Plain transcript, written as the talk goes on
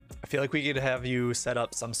I feel like we could have you set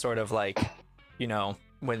up some sort of like, you know,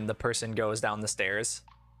 when the person goes down the stairs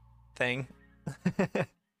thing.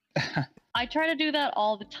 I try to do that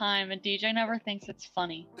all the time, and DJ never thinks it's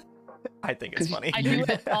funny. I think it's funny. I do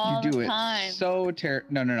it all You do the it time. so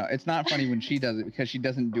No. It's not funny when she does it because she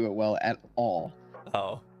doesn't do it well at all.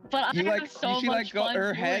 Oh. But You I like have so she much like go fun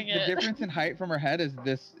her head. doing The it. difference in height from her head is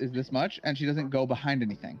this much, and she doesn't go behind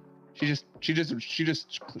anything. She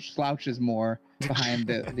just slouches more behind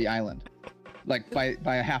the island, like by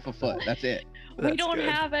a half a foot. That's it. We That's don't good.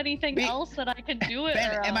 have anything Be- else that I can do it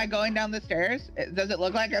Ben, am I around. going down the stairs? Does it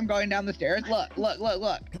look like I'm going down the stairs? Look.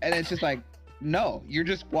 And it's just like, no, you're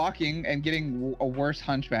just walking and getting a worse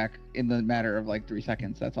hunchback in the matter of like 3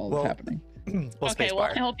 seconds. That's all Well, that's happening. Well, Okay, well,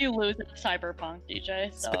 I spacebar. hope you lose at Cyberpunk,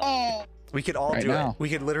 DJ. So Oh, We could all Right do now. it. We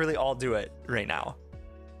could literally all do it right now.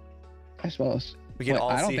 I suppose. We can Wait, all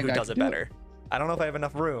I don't see think who I does could it do better. I don't know if I have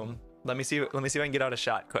enough room. Let me see if I can get out a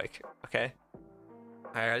shot quick. Okay.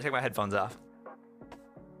 All right, I gotta take my headphones off.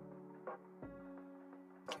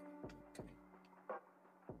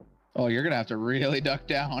 Oh, you're gonna have to really duck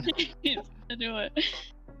down. he's to do it.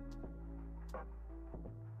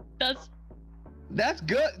 That's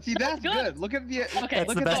good. See, that's good. good. Look at the Okay. That's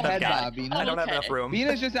look the at best the I've head got. bob, Venus. I don't have Okay. enough room.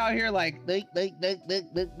 Venus just out here like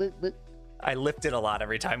I lift it a lot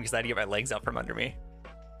every time because I had to get my legs up from under me.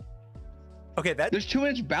 Okay, that There's too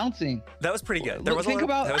much bouncing. was pretty good. There Look, was think a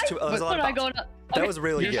lot, about- that was, too, that was a lot But of I bounce. go to. That Okay, was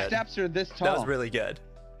really Your good. steps are this tall. That was really good.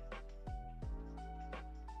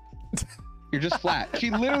 You're just flat.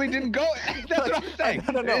 She literally didn't go. That's what I'm saying.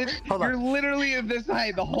 No. Hold You're on. literally at this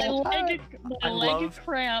height the my whole time. leg love-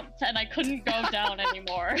 cramped and I couldn't go down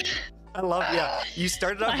anymore. I love, yeah. You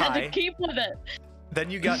started up I had to high, keep with it. then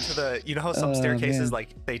you got to the, you know how some Oh, staircases, man.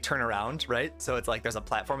 like, they turn around, right? So it's like there's a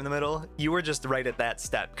platform in the middle. You were just right at that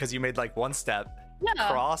step because you made like one step, Yeah.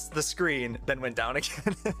 crossed the screen, then went down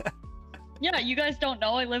again. Yeah, you guys don't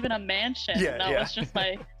know I live in a mansion. Yeah, that yeah. was just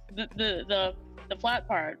my the flat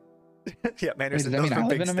part. Yeah, Manderson, does that those mean were I live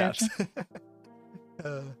big in a steps.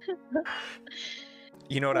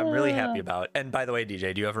 You know what I'm really happy about? And by the way,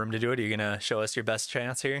 DJ, do you have room to do it? Are you gonna show us your best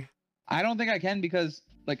chance here? I don't think I can because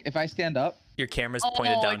like if I stand up, Your camera's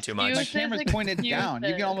pointed Oh, down too much. my Excuses, camera's pointed down. You can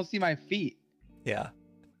excuses. almost see my feet. Yeah.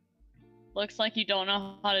 Looks like you don't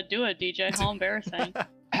know how to do it, DJ. How embarrassing.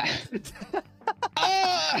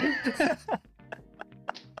 Ah!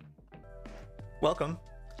 Welcome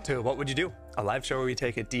to What Would You Do? A live show where we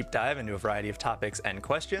take a deep dive into a variety of topics and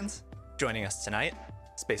questions. Joining us tonight,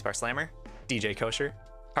 Spacebar Slammer, DJ Kosher.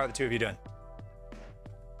 How are the two of you doing?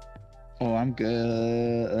 Oh, I'm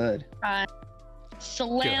good.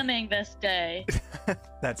 Slamming this day.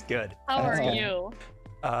 That's good. How That's are good. you?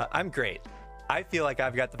 I'm great. I feel like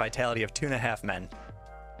I've got the vitality of 2.5 men.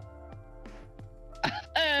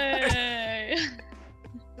 Hey.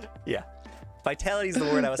 Yeah. Vitality is the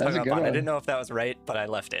word I was That's hung a up good on. I one. didn't know if that was right, but I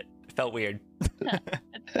left it. It felt weird.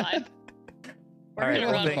 It's fine. We're All right, gonna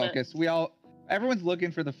well, run thank- with it. Focus. Everyone's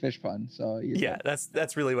looking for the fish pun, so you're Yeah, good.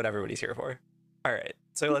 that's really what everybody's here for. All right.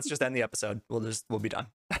 So let's just end the episode. We'll be done.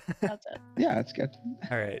 That's it. Yeah, that's good.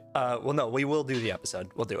 All right. Well, no, we will do the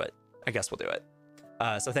episode. We'll do it. I guess we'll do it.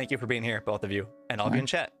 So thank you for being here, both of you, and all of you in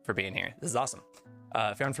chat for being here. This is awesome.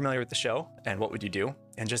 If you're unfamiliar with the show and what would you do,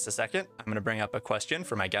 in just a second, I'm going to bring up a question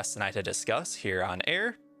for my guests tonight to discuss here on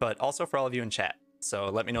air, but also for all of you in chat. So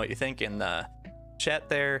let me know what you think in the chat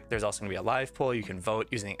there. There's also going to be a live poll. You can vote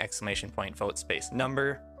using !vote space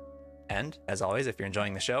number. And as always, if you're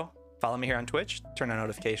enjoying the show, follow me here on Twitch, turn on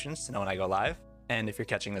notifications to know when I go live. And if you're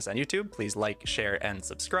catching this on YouTube, please like, share, and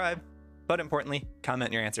subscribe. But importantly,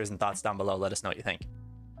 comment your answers and thoughts down below. Let us know what you think.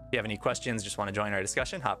 If you have any questions, just want to join our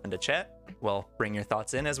discussion, hop into chat. We'll bring your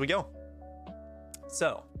thoughts in as we go.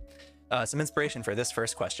 So, some inspiration for this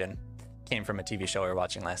first question came from a TV show we were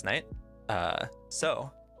watching last night.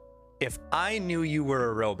 So, if I knew you were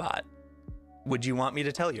a robot, would you want me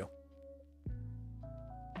to tell you?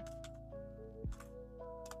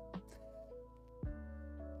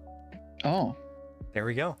 Oh, There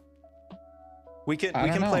we go. We can I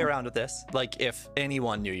don't play know. around with this. Like if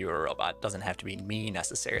anyone knew you were a robot, doesn't have to be me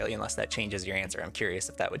necessarily, unless that changes your answer. I'm curious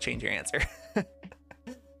if that would change your answer.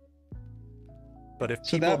 But if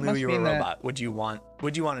So people that knew must you were a mean that- robot, would you want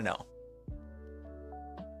to know?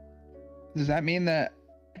 does that mean that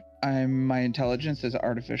my intelligence is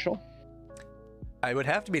artificial? I would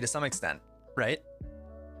have to be to some extent, right?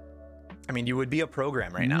 I mean, you would be a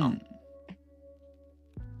program right now,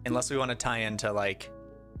 unless we want to tie into like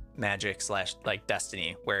magic / like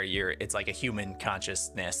Destiny, where it's like a human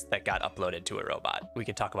consciousness that got uploaded to a robot. We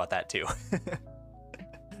could talk about that too.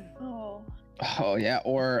 Oh. Oh yeah,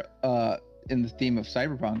 or in the theme of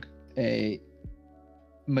cyberpunk, a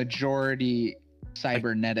majority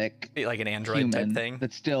cybernetic Like an android human type thing.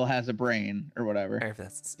 that still has a brain or whatever. Or if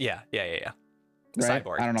that's, yeah. Right?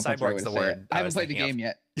 Cyborg. I don't know if that's the right way Cyborg's to the say word it. I haven't was played the thinking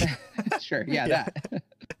game yet. Sure. Yeah, Yeah.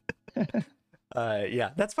 that. Yeah,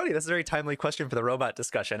 that's funny. That's a very timely question for the robot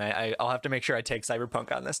discussion. I'll have to make sure I take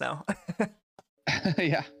Cyberpunk on this now.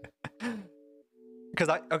 Yeah. Because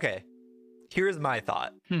okay, here's my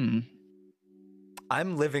thought.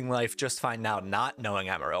 I'm living life just fine now, not knowing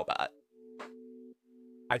I'm a robot.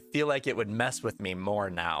 I feel like it would mess with me more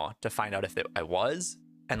now to find out if I was,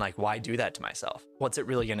 and like, why do that to myself? What's it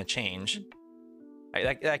really going to change?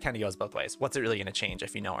 That kind of goes both ways. What's it really going to change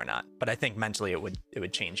if you know or not? But I think mentally it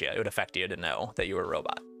would change you. It would affect you to know that you were a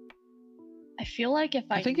robot. I feel like if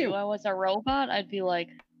I knew I was a robot, I'd be like,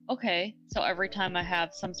 okay, so every time I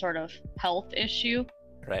have some sort of health issue,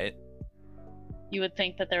 Right? you would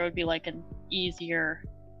think that there would be like an easier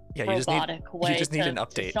Yeah, robotic way you just need an to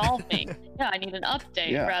update. solve me. Yeah, I need an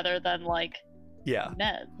update Yeah. rather than like Yeah.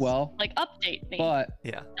 meds. Well, like update me, but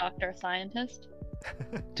Yeah. Dr. Scientist.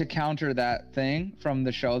 to counter that thing from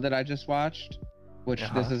the show that I just watched, which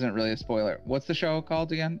this isn't really a spoiler. What's the show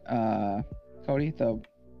called again? Cody, the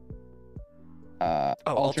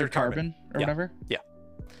Altered Carbon or whatever. Yeah.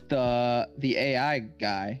 The AI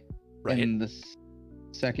guy Right. in the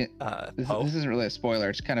second. This isn't really a spoiler.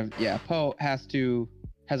 It's kind of Poe has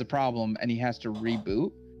a problem and he has to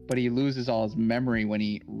reboot, but he loses all his memory when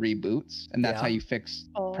he reboots, and that's how you fix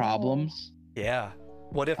problems. Yeah.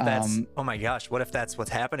 What if that's oh my gosh, what if that's what's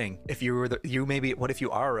happening? If you were what if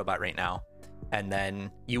you are a robot right now and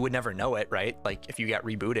then you would never know it, right? Like if you got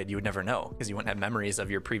rebooted, you would never know because you wouldn't have memories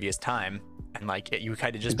of your previous time, and like you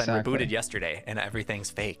kind of just been rebooted yesterday and everything's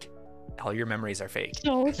fake. All your memories are fake.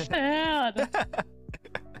 So sad.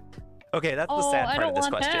 Okay, that's the sad part of this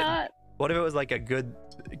question. That. What if it was like a good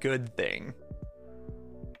thing?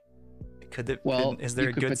 Could it is there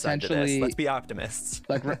a good side to this? Let's be optimists.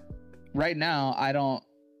 Like right now, I don't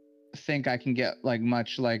think I can get like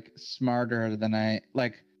much like smarter than I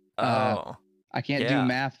like. I can't do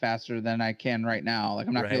math faster than I can right now. Like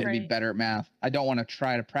I'm not going to be better at math. I don't want to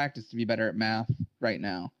try to practice to be better at math right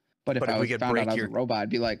now. But if I was found out I was a robot, I'd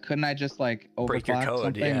be like, couldn't I just like overclock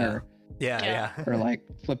something or or like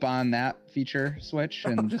flip on that feature switch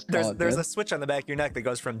and just call there's a switch on the back of your neck that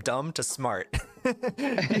goes from dumb to smart.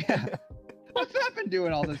 Yeah. What's that been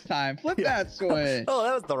doing all this time? Flip that switch. Oh,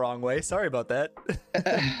 that was the wrong way. Sorry about that.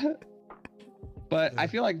 But I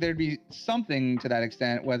feel like there'd be something to that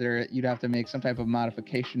extent, whether you'd have to make some type of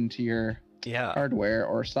modification to your hardware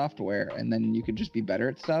or software, and then you could just be better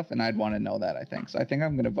at stuff. And I'd want to know that, I think. So I think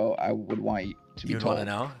I'm going to vote. I would want you to be told. Want to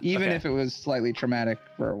know? Even if it was slightly traumatic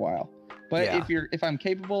for a while. But if I'm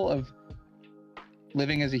capable of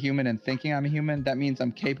living as a human and thinking I'm a human, that means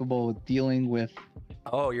I'm capable of dealing with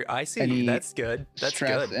I see. That's good. That's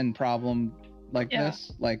stress good. and problem like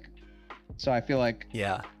this. Like, so I feel like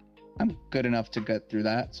I'm good enough to get through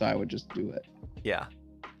that. So I would just do it. Yeah.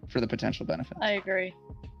 For the potential benefit. I agree.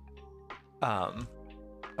 I'm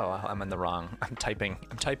in the wrong. I'm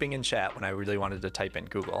typing in chat when I really wanted to type in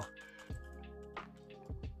Google.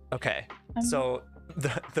 Okay. So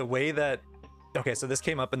the way that so this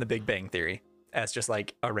came up in the Big Bang Theory as just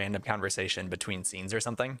like a random conversation between scenes or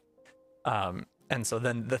something. And so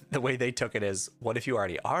then the way they took it is, what if you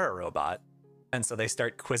already are a robot? And so they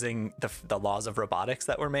start quizzing the laws of robotics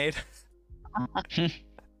that were made.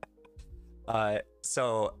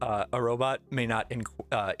 So a robot may not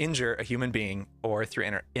injure a human being or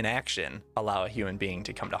through inaction allow a human being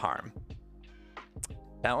to come to harm.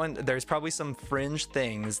 That one, there's probably some fringe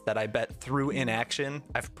things that I bet through inaction,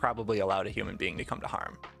 I've probably allowed a human being to come to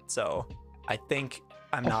harm. So I think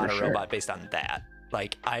I'm not a robot based on that.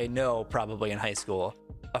 Like, I know probably in high school,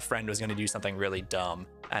 a friend was going to do something really dumb,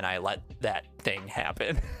 and I let that thing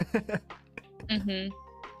happen.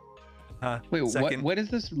 Wait, what is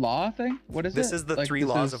this law thing? What is this is the like, 3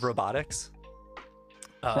 laws of robotics.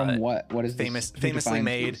 From what? What is famously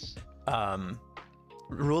made?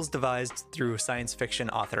 Rules devised through science fiction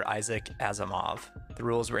author Isaac Asimov. The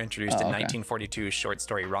rules were introduced in 1942's short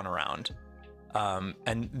story Runaround.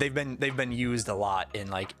 And they've been used a lot in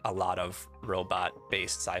like a lot of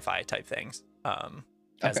robot-based sci-fi type things.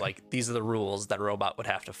 As like, these are the rules that a robot would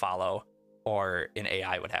have to follow, or an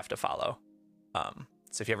AI would have to follow.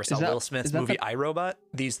 So if you ever saw Will Smith's movie iRobot,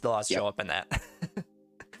 these laws show up in that.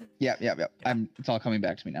 Yep. It's all coming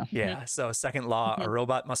back to me now. Yeah. So second law, a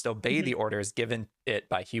robot must obey the orders given it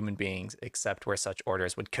by human beings, except where such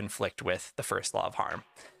orders would conflict with the first law of harm.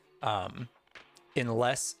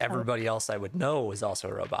 Unless everybody else I would know is also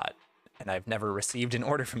a robot, and I've never received an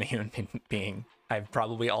order from a human being, I've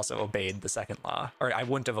probably also obeyed the second law, or I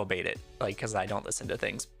wouldn't have obeyed it, like, because I don't listen to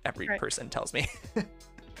things every person tells me.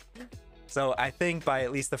 So I think by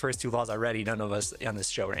at least the first two laws already, none of us on this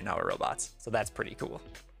show right now are robots. So that's pretty cool.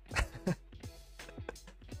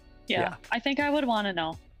 Yeah, I think I would want to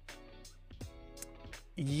know.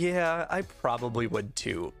 Yeah, I probably would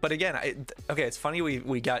too. But again, okay, it's funny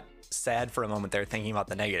we got sad for a moment there thinking about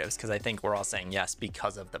the negatives, because I think we're all saying yes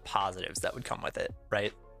because of the positives that would come with it,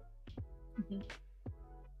 right? Mm-hmm.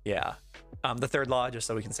 Yeah. The third law, just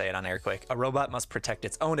so we can say it on air quick, a robot must protect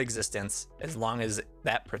its own existence as long as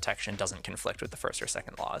that protection doesn't conflict with the first or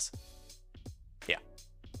second laws. Yeah.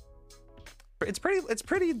 It's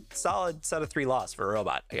pretty solid set of 3 laws for a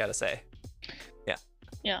robot, I gotta say. Yeah.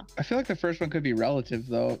 Yeah. I feel like the first one could be relative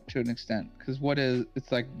though, to an extent, because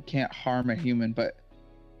it's like you can't harm a human, but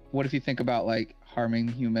what if you think about like harming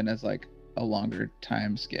the human as like a longer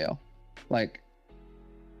time scale, like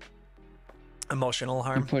emotional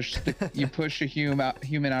harm. You push a human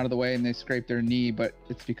out of the way and they scrape their knee, but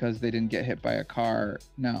it's because they didn't get hit by a car.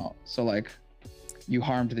 No, so like you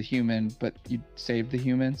harmed the human, but you saved the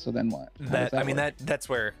human. So then what? That's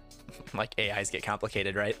where like AIs get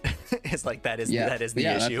complicated, right? It's like that is the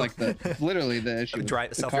issue. That's like literally the issue.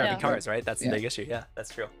 Self-driving cars, right? That's the big issue. Yeah,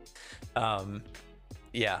 that's true.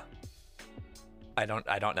 Yeah. I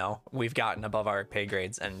don't know. We've gotten above our pay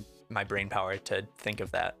grades and my brain power to think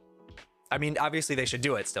of that. I mean, obviously they should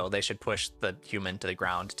do it still. They should push the human to the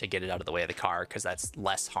ground to get it out of the way of the car, because that's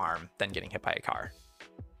less harm than getting hit by a car.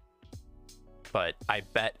 But I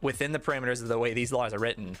bet within the parameters of the way these laws are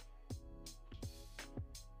written,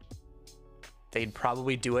 they'd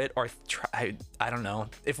probably do it, or try. I don't know.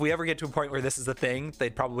 If we ever get to a point where this is a thing,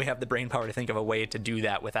 they'd probably have the brain power to think of a way to do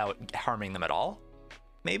that without harming them at all.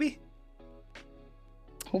 Maybe?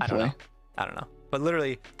 Hopefully. I don't know. But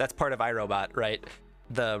literally, that's part of iRobot, right?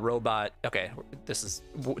 The robot, okay, this is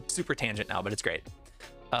super tangent now, but it's great.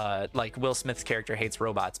 Like Will Smith's character hates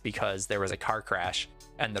robots because there was a car crash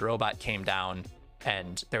and the robot came down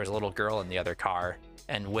and there was a little girl in the other car,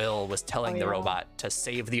 and Will was telling the robot to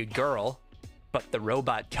save the girl, but the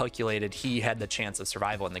robot calculated he had the chance of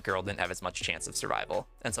survival and the girl didn't have as much chance of survival,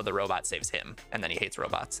 and so the robot saves him, and then he hates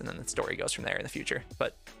robots, and then the story goes from there in the future.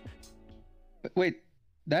 But wait,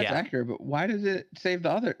 that's accurate, but why didn't it save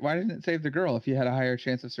the girl if you had a higher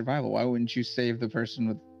chance of survival? Why wouldn't you save the person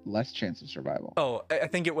with less chance of survival? Oh, I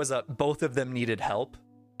think it was both of them needed help,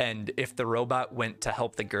 and if the robot went to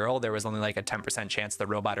help the girl, there was only like a 10% chance the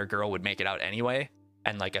robot or girl would make it out anyway,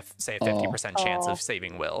 and like a 50% chance of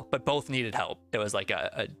saving Will, but both needed help. It was like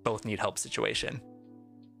a both need help situation.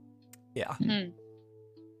 Yeah.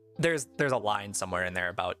 There's a line somewhere in there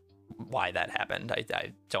about why that happened.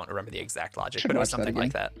 I don't remember the exact logic, but it was something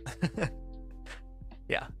like that.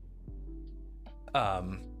 Yeah.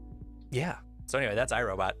 Yeah. So anyway, that's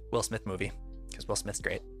iRobot, Will Smith movie, because Will Smith's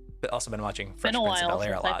great. But also been watching Fresh Prince of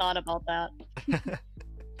Bel-Air a lot. I thought about that.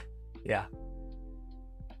 Yeah.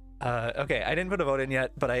 Okay, I didn't put a vote in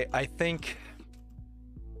yet, but I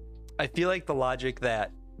feel like the logic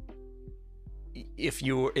that if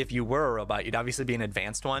you were a robot, you'd obviously be an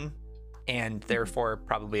advanced one, and therefore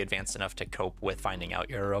probably advanced enough to cope with finding out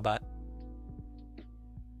you're a robot.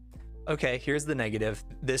 Okay, here's the negative.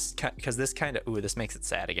 This makes it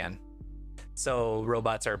sad again. So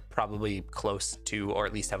robots are probably close to, or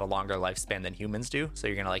at least have a longer lifespan than humans do. So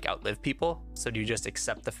you're gonna like outlive people. So do you just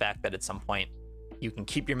accept the fact that at some point you can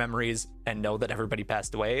keep your memories and know that everybody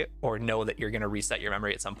passed away, or know that you're gonna reset your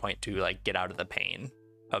memory at some point to like get out of the pain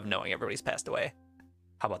of knowing everybody's passed away?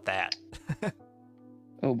 How about that?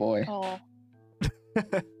 Oh boy. Oh. How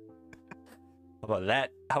about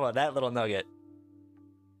that? How about that little nugget?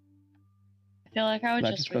 I feel like I would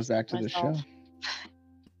that just goes back to myself. The show.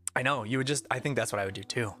 I know, you would just, I think that's what I would do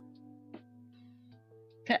too.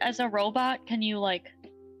 As a robot, can you like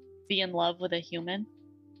be in love with a human?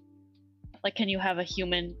 Like, can you have a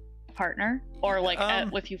human partner? Or like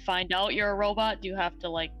if you find out you're a robot, do you have to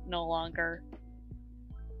like no longer,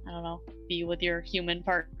 I don't know, be with your human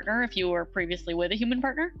partner if you were previously with a human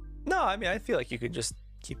partner? No, I mean, I feel like you could just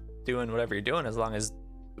keep doing whatever you're doing as long as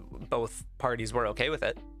both parties were okay with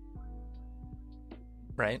it.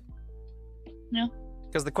 Right? Yeah.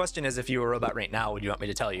 Because the question is, if you were a robot right now, would you want me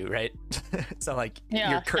to tell you, right? So like,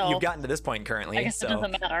 yeah, you've gotten to this point currently. I guess it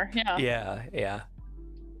doesn't matter. Yeah. Yeah.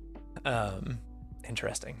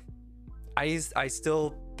 Interesting. I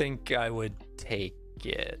still think I would take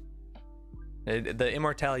it. The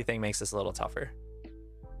immortality thing makes this a little tougher.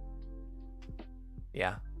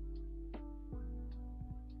 Yeah.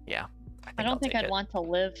 I don't think I'd want to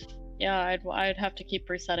live. Yeah, I'd have to keep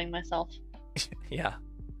resetting myself. Yeah.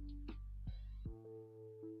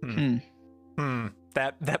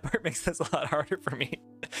 That part makes this a lot harder for me.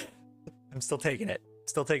 I'm still taking it.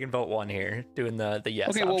 Still taking vote 1 here, doing the yes.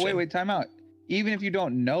 Okay, well, wait, time out. Even if you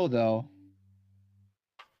don't know, though,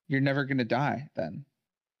 you're never gonna die then.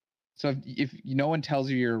 So if no one tells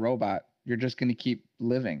you you're a robot, you're just gonna keep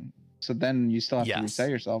living. So then you still have to reset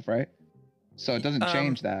yourself, right? So it doesn't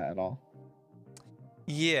change that at all.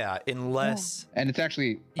 Yeah, unless... And it's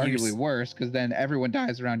actually arguably worse, because then everyone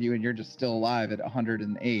dies around you and you're just still alive at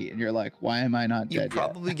 108, and you're like, why am I not dead yet? You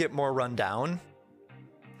probably get more run down,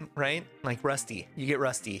 right? Like rusty. You get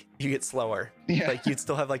rusty. You get slower. Yeah. Like you'd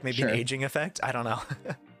still have like maybe an aging effect. I don't know.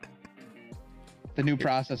 The new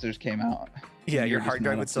processors came out. Yeah, your hard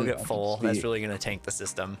drive would still get full. That's really going to tank the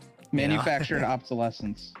system. Manufactured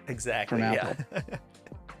obsolescence. Exactly. From Apple. Yeah.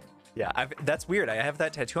 Yeah, that's weird. I have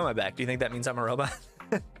that tattoo on my back. Do you think that means I'm a robot?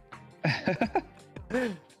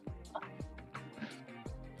 I've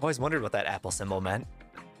always wondered what that Apple symbol meant.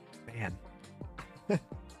 Man.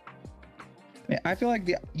 I feel like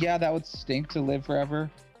that would stink to live forever,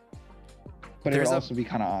 but it would also be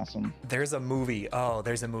kind of awesome. There's a movie. Oh,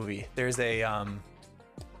 there's a movie. There's a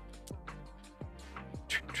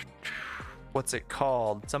what's it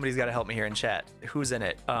called? Somebody's got to help me here in chat. Who's in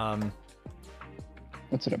it?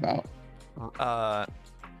 What's it about?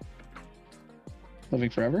 Living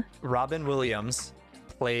Forever? Robin Williams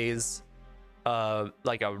plays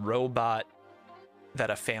like a robot that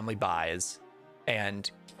a family buys,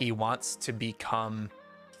 and he wants to become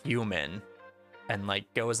human and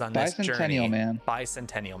like goes on this journey.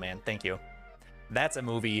 Bicentennial Man. Thank you. That's a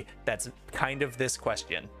movie that's kind of this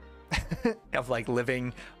question of like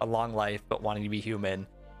living a long life but wanting to be human,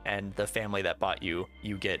 and the family that bought you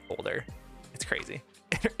get older. It's crazy.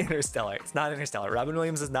 Interstellar. It's not Interstellar. Robin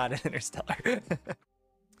Williams is not in Interstellar.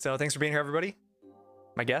 So thanks for being here, everybody.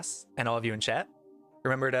 My guests and all of you in chat.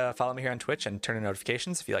 Remember to follow me here on Twitch and turn on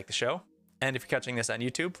notifications if you like the show. And if you're catching this on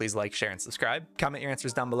YouTube, please like, share, and subscribe. Comment your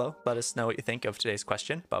answers down below. Let us know what you think of today's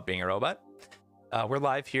question about being a robot. We're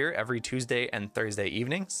live here every Tuesday and Thursday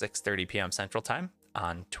evening, 6:30 p.m. Central Time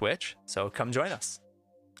on Twitch. So come join us.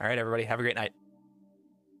 All right, everybody. Have a great night.